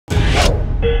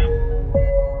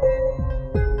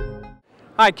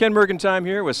Hi, Ken Mergentime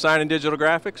here with Sign and Digital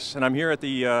Graphics, and I'm here at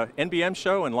the NBM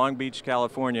show in Long Beach,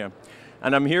 California.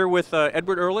 And I'm here with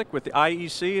Edward Urlik with the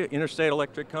IEC, Interstate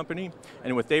Electric Company,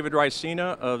 and with David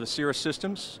Rycyna of the Cirrus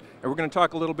Systems. And we're going to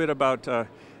talk a little bit about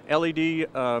LED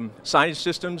signage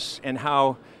systems and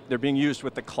how they're being used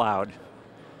with the cloud.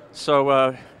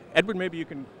 So Edward, maybe you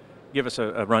can give us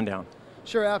a rundown.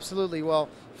 Sure, absolutely. Well,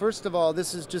 first of all,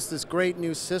 this is just this great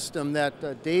new system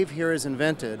that Dave here has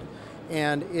invented.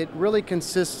 And it really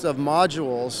consists of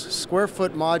modules, square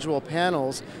foot module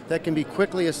panels that can be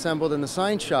quickly assembled in the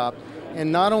sign shop.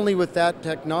 And not only with that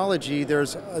technology,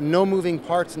 there's no moving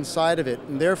parts inside of it,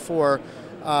 and therefore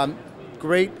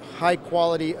great high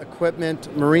quality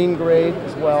equipment, marine grade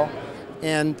as well.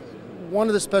 And one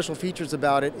of the special features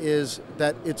about it is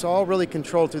that it's all really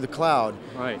controlled through the cloud.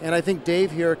 Right. And I think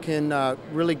Dave here can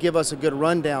really give us a good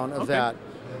rundown of that.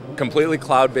 Completely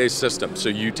cloud-based system. So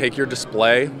you take your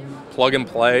display, plug and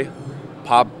play,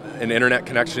 pop an internet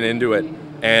connection into it,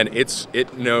 and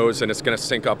it knows and it's going to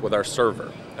sync up with our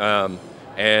server.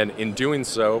 And in doing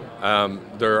so,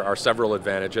 there are several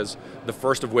advantages. The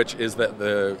first of which is that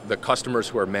the customers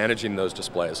who are managing those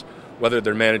displays, whether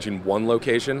they're managing one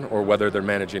location or whether they're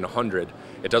managing 100,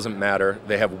 it doesn't matter.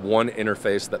 They have one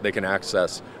interface that they can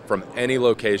access from any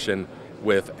location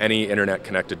with any internet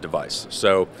connected device.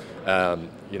 So,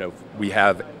 we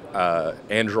have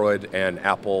Android and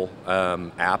Apple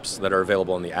apps that are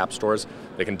available in the app stores.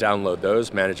 They can download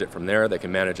those, manage it from there. They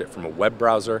can manage it from a web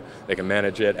browser. They can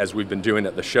manage it, as we've been doing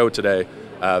at the show today,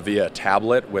 via a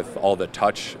tablet with all the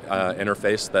touch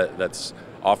interface that's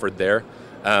offered there.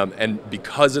 And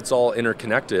because it's all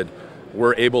interconnected,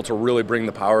 we're able to really bring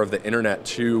the power of the internet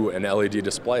to an LED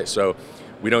display. So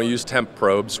we don't use temp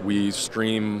probes. We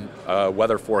stream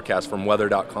weather forecasts from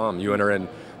weather.com. You enter in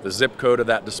the zip code of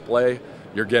that display,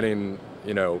 you're getting,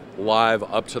 live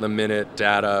up to the minute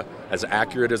data, as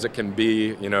accurate as it can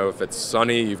be. If it's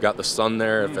sunny, you've got the sun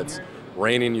there. If it's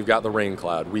raining, you've got the rain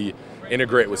cloud. We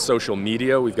integrate with social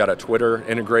media. We've got a Twitter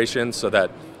integration so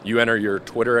that you enter your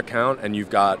Twitter account and you've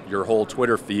got your whole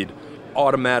Twitter feed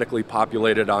automatically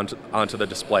populated onto the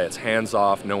display. It's hands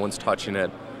off, no one's touching it,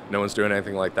 no one's doing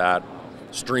anything like that.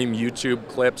 Stream YouTube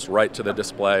clips right to the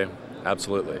display.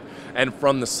 Absolutely. And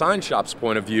from the sign shop's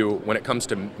point of view, when it comes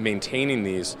to maintaining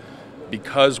these,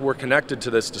 because we're connected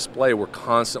to this display, we're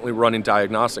constantly running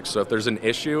diagnostics. So if there's an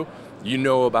issue, you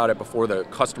know about it before the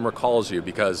customer calls you,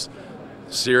 because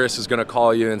Cirrus is going to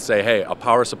call you and say, hey, a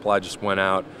power supply just went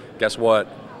out. Guess what?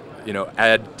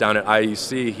 Ed down at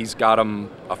IEC, he's got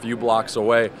them a few blocks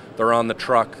away. They're on the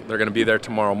truck. They're going to be there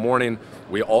tomorrow morning.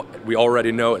 We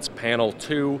already know it's panel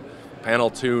 2.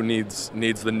 Panel 2 needs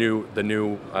the new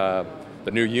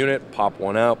unit. Pop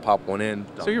one out, pop one in.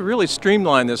 Done. So you really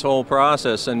streamlined this whole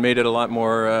process and made it a lot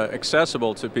more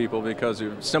accessible to people because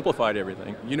you simplified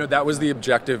everything. That was the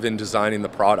objective in designing the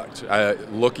product.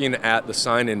 Looking at the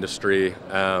sign industry,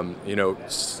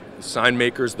 sign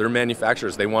makers, they're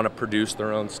manufacturers. They want to produce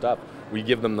their own stuff. We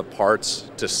give them the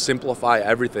parts to simplify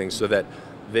everything so that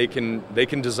they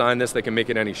can design this, they can make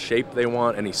it any shape they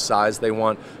want, any size they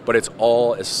want, but it's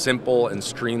all as simple and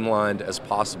streamlined as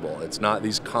possible. It's not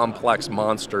these complex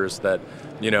monsters that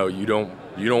you don't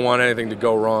want anything to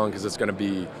go wrong because it's going to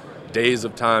be days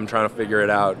of time trying to figure it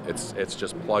out. It's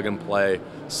just plug and play,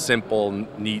 simple,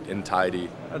 neat and tidy.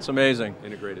 That's amazing.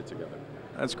 Integrated together.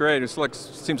 That's great. It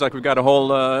seems like we've got a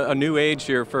whole a new age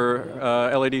here for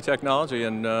LED technology,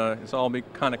 and it's all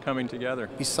kind of coming together.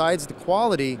 Besides the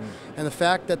quality and the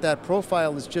fact that that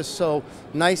profile is just so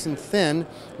nice and thin,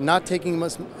 not taking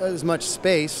as much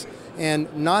space,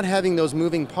 and not having those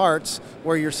moving parts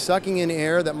where you're sucking in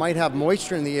air that might have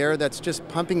moisture in the air that's just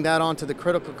pumping that onto the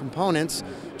critical components,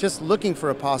 just looking for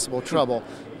a possible trouble.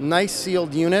 Nice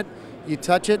sealed unit. You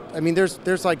touch it,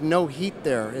 there's like no heat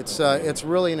there. It's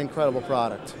really an incredible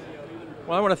product.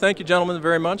 Well, I want to thank you gentlemen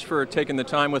very much for taking the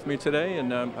time with me today.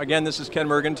 And again, this is Ken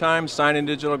Mergentime, Sign and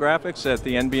Digital Graphics at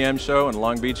the NBM show in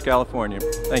Long Beach, California.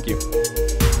 Thank you.